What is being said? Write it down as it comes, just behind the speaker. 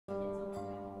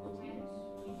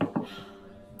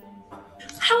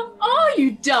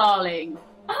you, darling?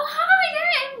 Oh, hi,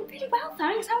 yeah, I'm really well,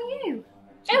 thanks. How are you?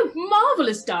 Oh,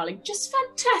 marvellous, darling. Just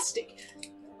fantastic.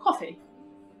 Coffee.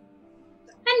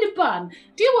 And a bun.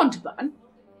 Do you want a bun?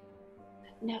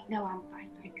 No, I'm fine,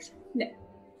 thanks. No.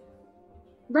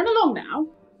 Run along now.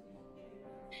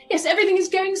 Yes, everything is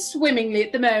going swimmingly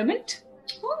at the moment.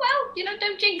 Oh, well,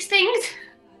 don't jinx things.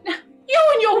 You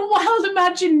and your wild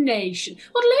imagination.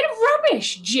 What a load of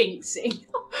rubbish, jinxing.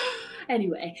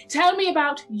 Anyway, tell me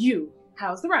about you.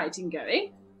 How's the writing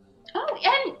going? Oh,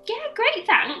 yeah, great,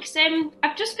 thanks.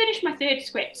 I've just finished my third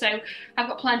script, so I've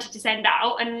got plenty to send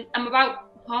out, and I'm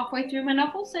about halfway through my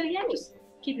novel, so yeah, just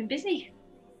keeping busy.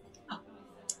 Oh,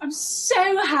 I'm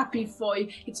so happy for you.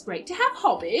 It's great to have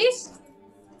hobbies.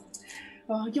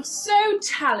 Oh, you're so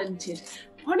talented.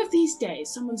 One of these days,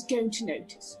 someone's going to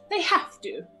notice. They have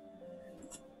to.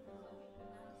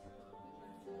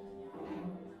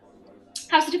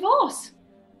 How's the divorce?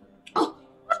 Oh,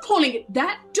 I'm not calling it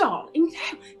that, darling.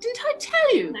 No, didn't I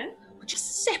tell you? No. We're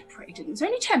just separated. It's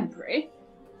only temporary.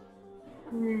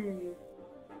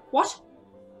 What?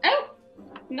 Oh,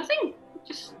 nothing.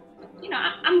 Just,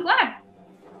 I'm glad.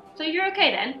 So you're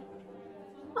okay then?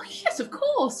 Oh, yes, of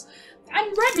course.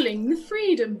 I'm reveling in the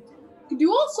freedom. I can do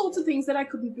all sorts of things that I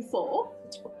couldn't before.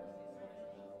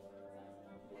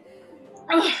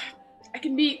 Oh, I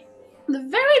can be the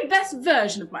very best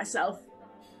version of myself.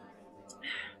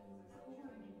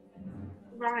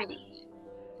 Right.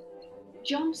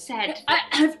 John said...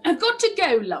 I've got to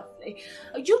go, lovely.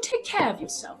 You take care of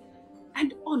yourself.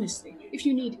 And honestly, if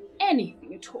you need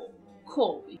anything at all,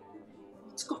 call me.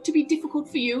 It's got to be difficult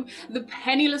for you, the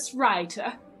penniless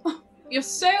writer. Oh, you're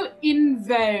so in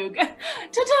vogue.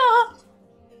 Ta-ta!